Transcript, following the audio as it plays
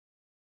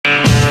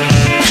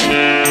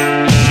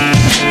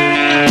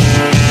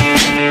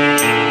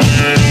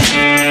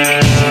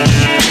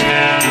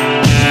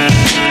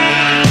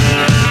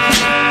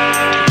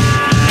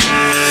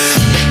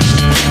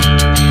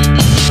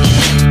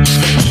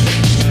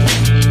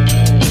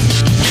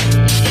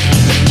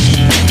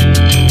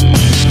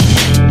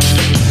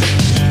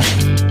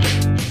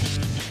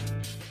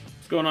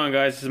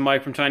guys, this is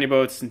Mike from Tiny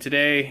Boats, and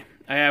today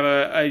I have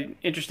a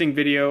interesting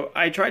video.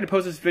 I tried to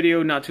post this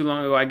video not too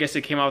long ago. I guess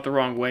it came out the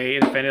wrong way.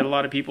 It offended a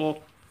lot of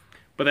people,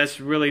 but that's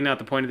really not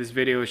the point of this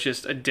video. It's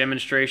just a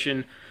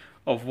demonstration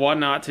of what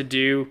not to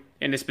do,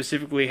 and it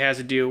specifically has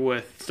to do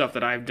with stuff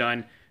that I've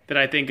done that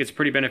I think is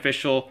pretty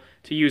beneficial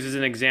to use as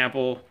an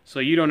example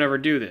so you don't ever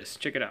do this.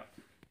 Check it out.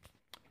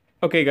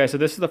 Okay guys, so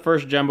this is the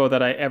first jumbo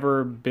that I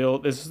ever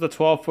built. This is the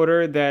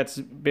 12-footer that's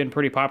been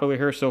pretty popular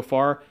here so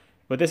far.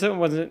 But this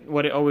wasn't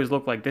what it always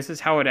looked like. This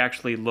is how it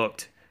actually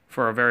looked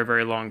for a very,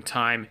 very long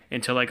time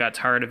until I got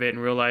tired of it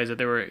and realized that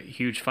there were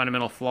huge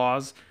fundamental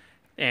flaws.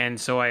 And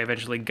so I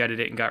eventually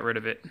gutted it and got rid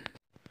of it.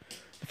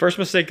 The first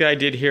mistake that I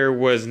did here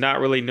was not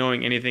really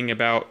knowing anything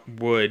about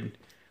wood.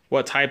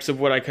 What types of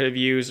wood I could have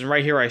used. And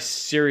right here I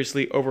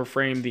seriously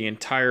overframed the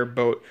entire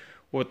boat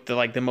with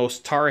the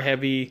most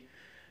tar-heavy,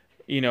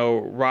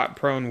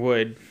 rot-prone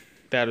wood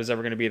that was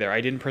ever going to be there.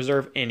 I didn't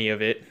preserve any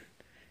of it.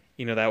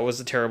 That was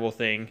a terrible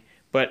thing.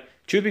 But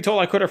truth be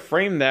told, I could have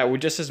framed that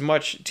with just as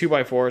much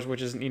 2x4s, which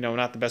is,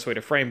 not the best way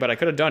to frame, but I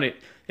could have done it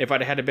if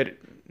I'd had a bit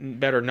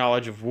better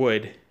knowledge of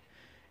wood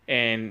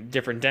and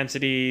different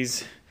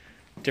densities,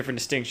 different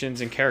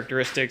distinctions and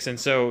characteristics, and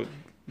so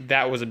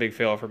that was a big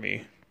fail for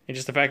me. And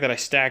just the fact that I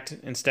stacked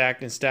and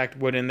stacked and stacked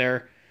wood in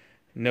there,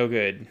 no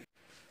good.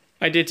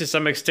 I did to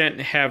some extent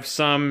have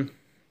some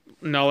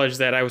knowledge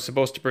that I was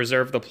supposed to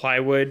preserve the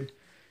plywood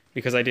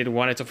because I did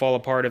want it to fall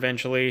apart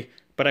eventually.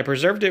 But I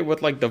preserved it with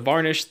the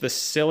varnish, the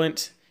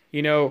sealant,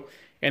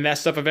 and that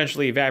stuff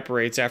eventually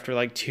evaporates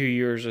after 2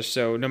 years or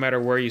so, no matter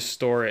where you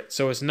store it.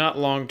 So it's not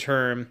long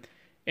term,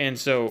 and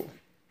so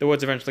the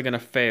wood's eventually going to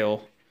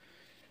fail.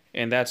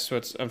 And that's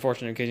what's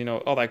unfortunate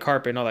because, all that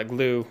carpet and all that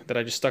glue that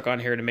I just stuck on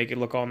here to make it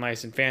look all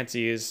nice and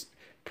fancy is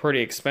pretty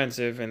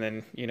expensive, and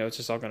then, it's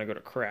just all going to go to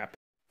crap.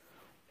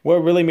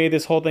 What really made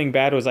this whole thing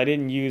bad was I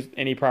didn't use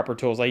any proper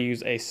tools. I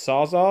used a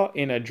sawzall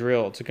and a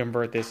drill to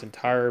convert this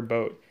entire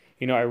boat.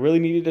 I really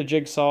needed a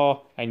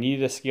jigsaw, I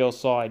needed a scale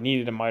saw, I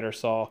needed a miter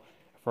saw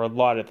for a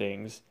lot of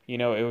things. It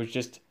was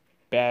just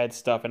bad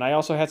stuff. And I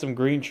also had some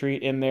green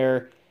treat in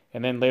there,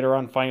 and then later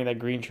on finding that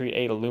green treat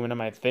ate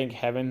aluminum. I thank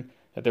heaven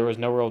that there was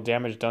no real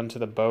damage done to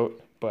the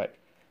boat, but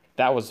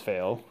that was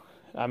fail.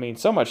 I mean,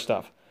 so much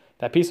stuff.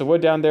 That piece of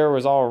wood down there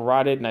was all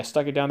rotted, and I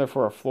stuck it down there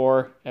for a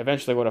floor.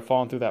 Eventually would have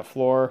fallen through that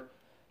floor.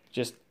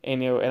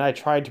 And I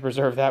tried to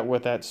preserve that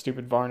with that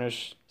stupid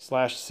varnish /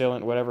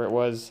 sealant, whatever it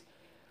was.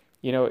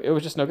 It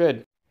was just no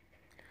good.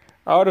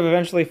 I would have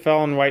eventually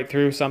fallen right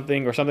through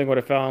something, or something would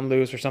have fallen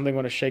loose, or something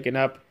would have shaken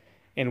up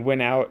and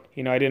went out.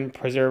 I didn't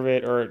preserve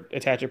it or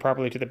attach it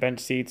properly to the bench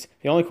seats.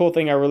 The only cool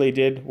thing I really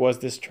did was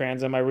this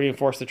transom. I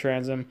reinforced the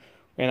transom,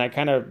 and I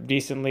kind of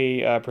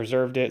decently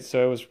preserved it,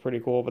 so it was pretty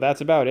cool. But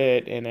that's about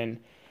it. And then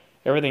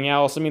everything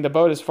else, the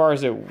boat, as far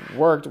as it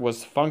worked,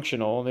 was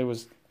functional. It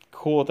was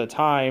cool at the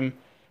time,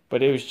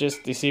 but it was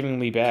just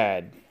deceivingly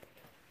bad.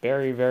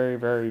 Very, very,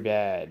 very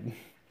bad.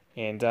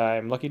 And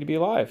I'm lucky to be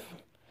alive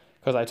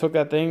because I took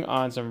that thing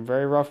on some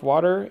very rough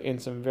water in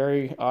some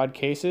very odd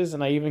cases,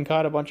 and I even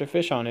caught a bunch of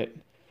fish on it.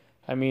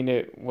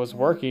 It was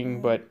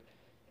working, but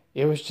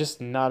it was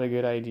just not a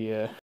good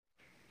idea.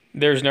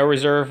 There's no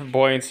reserve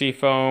buoyancy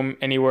foam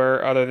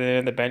anywhere other than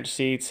in the bench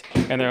seats,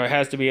 and there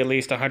has to be at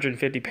least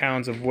 150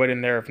 pounds of wood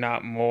in there, if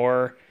not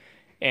more.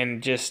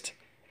 And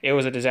it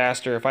was a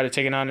disaster. If I'd have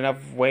taken on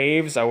enough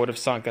waves, I would have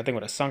sunk. That thing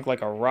would have sunk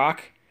like a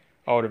rock.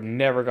 I would have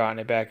never gotten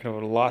it back, and I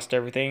would have lost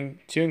everything,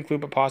 to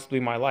include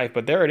possibly my life.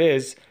 But there it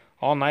is,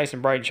 all nice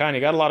and bright and shiny.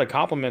 Got a lot of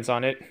compliments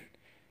on it,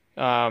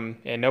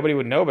 and nobody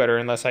would know better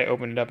unless I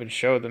opened it up and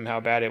showed them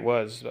how bad it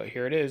was. But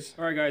here it is.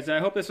 All right, guys, I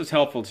hope this was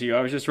helpful to you.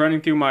 I was just running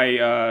through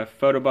my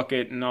photo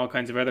bucket and all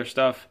kinds of other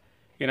stuff,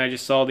 and I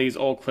just saw these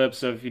old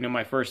clips of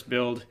my first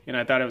build, and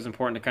I thought it was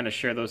important to kind of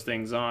share those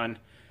things on.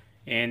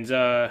 And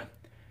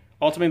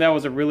ultimately, that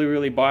was a really,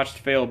 really botched,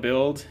 fail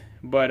build.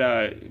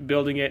 But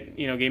building it,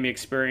 gave me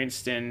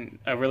experience and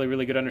a really,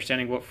 really good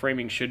understanding of what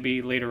framing should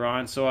be later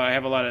on. So I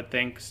have a lot of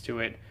thanks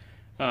to it.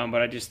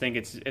 But I just think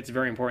it's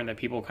very important that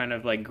people kind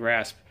of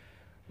grasp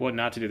what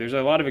not to do. There's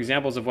a lot of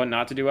examples of what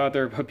not to do out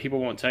there, but people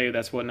won't tell you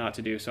that's what not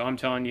to do. So I'm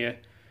telling you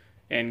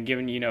and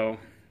giving, an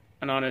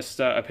honest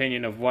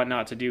opinion of what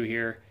not to do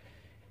here.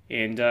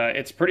 And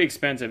it's pretty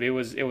expensive. It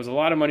was a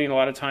lot of money and a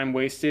lot of time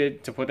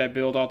wasted to put that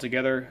build all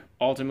together,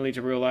 ultimately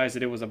to realize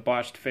that it was a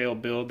botched,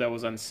 failed build that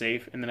was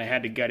unsafe, and then I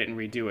had to gut it and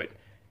redo it.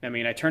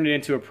 I turned it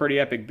into a pretty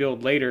epic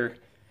build later,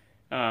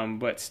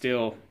 but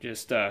still,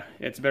 it's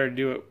better to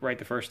do it right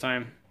the first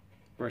time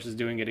versus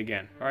doing it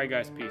again. All right,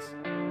 guys, peace.